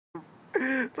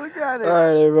Look at it.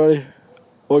 Alright, everybody.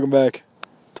 Welcome back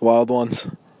to Wild Ones.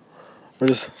 We're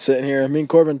just sitting here, me and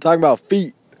Corbin, talking about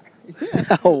feet.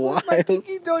 Yeah. How wild. My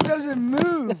pinky toe doesn't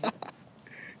move.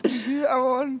 You see that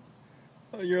one?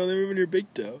 Oh, you're only moving your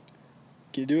big toe.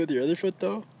 Can you do it with your other foot,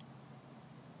 though?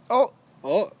 Oh.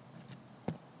 Oh.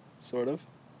 Sort of.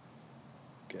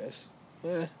 Guess.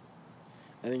 I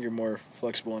think you're more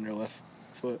flexible on your left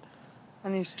foot. I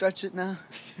need to stretch it now.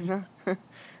 You know?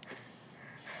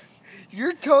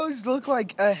 Your toes look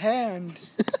like a hand.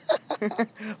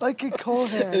 Like a cold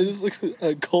hand. It just looks like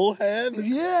a cold hand?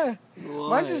 Yeah. Why?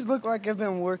 Mine just look like I've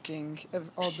been working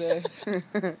all day.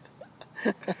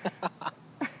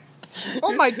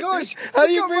 Oh my gosh. How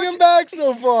do you bring him back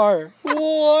so far?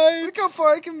 What? Look how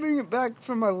far I can bring it back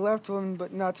from my left one,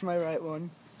 but not to my right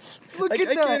one. Look at I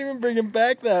that. can't even bring him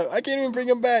back that. I can't even bring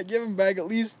him back. Give him back at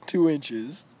least 2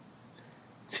 inches.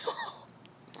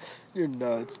 You're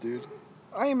nuts, dude.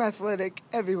 I am athletic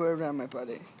everywhere around my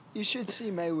body. You should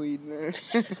see my weed, man.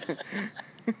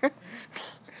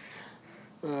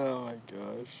 Oh my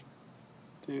gosh.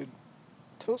 Dude,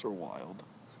 toes are wild.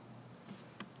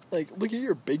 Like, look at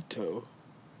your big toe.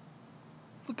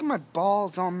 Look at my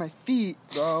balls on my feet,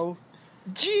 bro.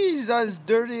 Jeez, I was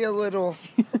dirty a little.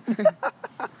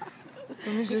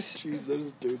 Let me just... Jeez, that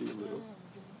is dirty a little.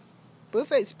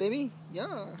 Blueface, baby.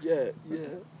 Yeah. Yeah.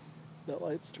 That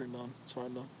light's turned on. It's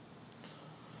fine though.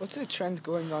 What's the trend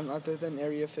going on other than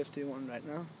Area 51 right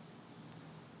now?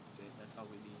 That's all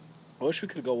we need. I wish we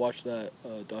could go watch that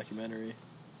documentary.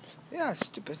 Yeah,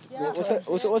 stupid. Yeah.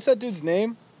 What's that dude's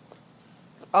name?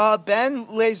 Ben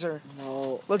Lazar.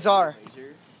 No. Lazar.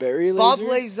 Barry Lazar? Bob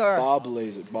Lazar. Bob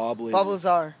Lazar. Bob Lazar. Bob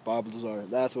Lazar. Bob Lazar.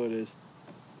 That's what it is.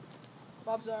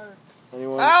 Bob's our...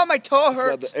 Anyone? Ow, my toe It's about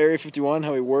hurts. the Area 51,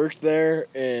 how he worked there,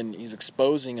 and he's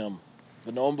exposing them.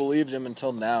 But no one believed him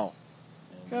until now.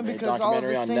 And Yeah, he made a because all of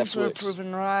documentary his on things were Netflix.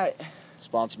 proven right.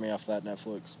 Sponsor me off that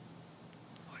Netflix.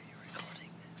 Are you recording?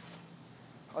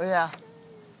 Oh, yeah.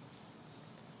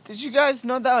 Did you guys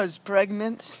know that I was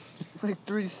pregnant? Like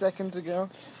 3 seconds ago?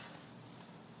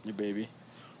 Your baby.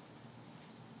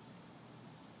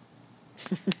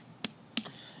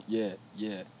 Yeah.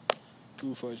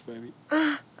 Blue face, baby.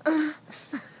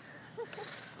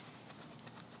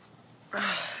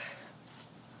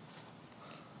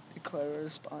 Did Clara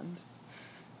respond?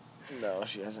 No,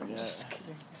 she hasn't I'm yet. just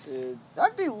kidding. Dude,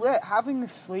 That'd be lit, having a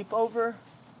sleepover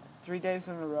 3 days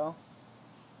in a row.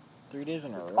 3 days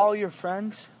in a row. All your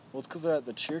friends. Well, it's because they're at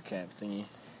the cheer camp thingy.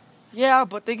 Yeah,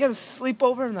 but they get a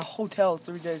sleepover in the hotel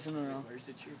 3 days in a row. Where's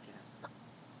the cheer camp?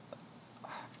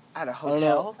 At a I don't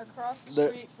know. hotel? Across the They're-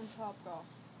 street from Topgolf.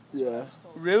 Yeah.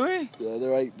 Really? Yeah,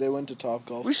 they went to Top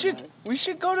Golf We tonight.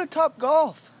 should go to Top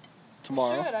Golf.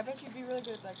 Tomorrow. Should. I bet you'd be really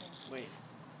good at that game. Wait.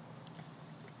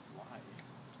 Why?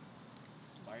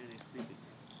 Why are they sleeping?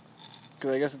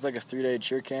 Because I guess it's like a 3-day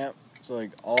cheer camp. So,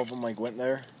 like, all of them, like, went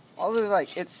there. All the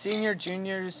it's senior,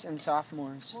 juniors, and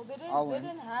sophomores. Well, All they in.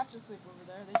 didn't have to sleep over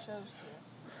there. They chose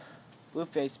to.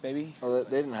 Blueface, baby. Oh,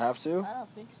 they didn't have to? I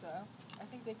don't think so. I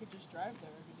think they could just drive there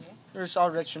every day. They're just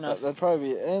all rich enough. That'd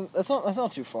probably be... And that's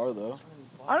not too far, though.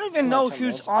 I don't even It's know not 10 who's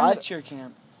minutes. on the I'd- cheer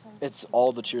camp. It's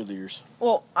all the cheerleaders.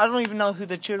 Well, I don't even know who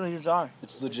the cheerleaders are.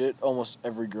 It's legit almost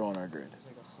every girl in our grade. There's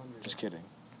like 100. Just kidding.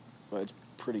 But it's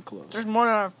pretty close. There's more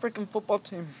than our freaking football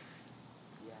team.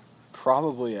 Yeah.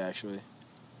 Probably, actually.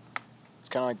 It's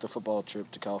kind of like the football trip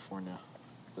to California.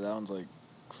 But that one's, like,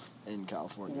 in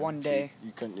California. One day.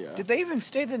 You couldn't, yeah. Did they even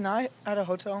stay the night at a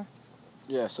hotel?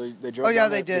 Yeah, so they drove Oh, yeah,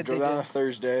 down they there- did, They drove they down did. on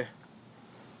Thursday.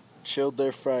 Chilled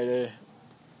there Friday.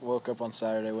 Woke up on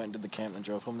Saturday, went and did the camp, and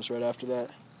drove home just right after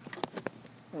that.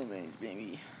 Oh, man,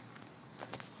 baby.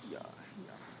 Yeah.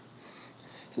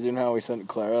 So, you know how we sent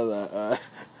Clara that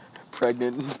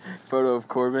pregnant photo of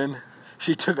Corbin?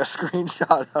 She took a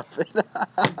screenshot of it.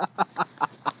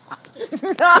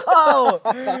 No!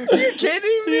 You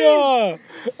kidding me?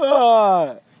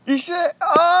 Yeah. You should.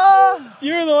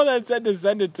 You're the one that said to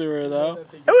send it to her, though.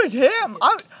 It was him.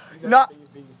 Not. Thing is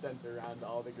being sent around to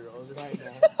all the girls right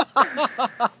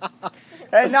now.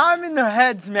 Hey, now I'm in their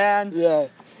heads, man. Yeah.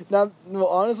 Now, no,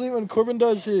 honestly, when Corbin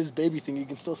does his baby thing, you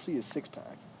can still see his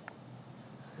six-pack.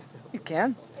 You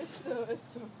can. It's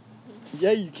so.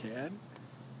 Yeah, you can.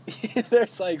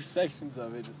 There's like sections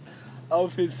of it, just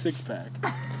of his six-pack.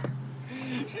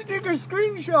 She took a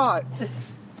screenshot.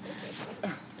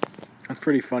 That's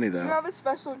pretty funny, You though. have a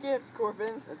special gift,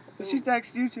 Corbin. Did she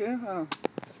text you too? Oh.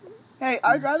 Hey,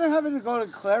 I'd rather have it go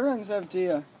to Clara instead of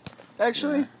Tia.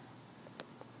 Actually, Yeah.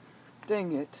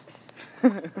 dang it.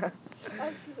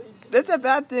 That's a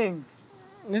bad thing.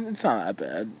 It's not that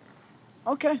bad.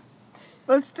 Okay.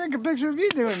 Let's take a picture of you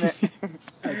doing it.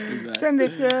 That's too bad. Send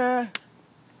it to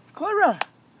Clara.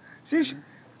 See,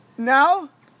 now.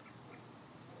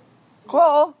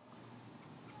 Cole.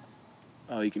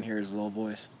 Oh, you can hear his little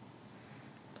voice.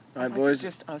 All right, Like boys. it's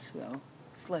just us though.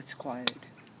 It's less quiet.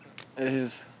 It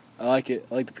is. I like it.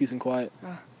 I like the peace and quiet.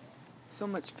 So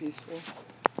much peaceful.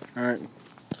 All right.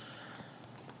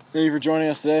 Thank you for joining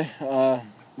us today.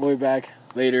 We'll be back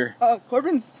later.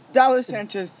 Corbin Dallas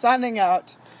Sanchez signing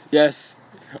out. Yes,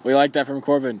 we like that from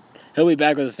Corbin. He'll be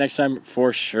back with us next time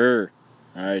for sure.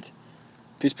 All right.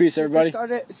 Peace, everybody.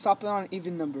 Stop it on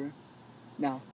even number. Now.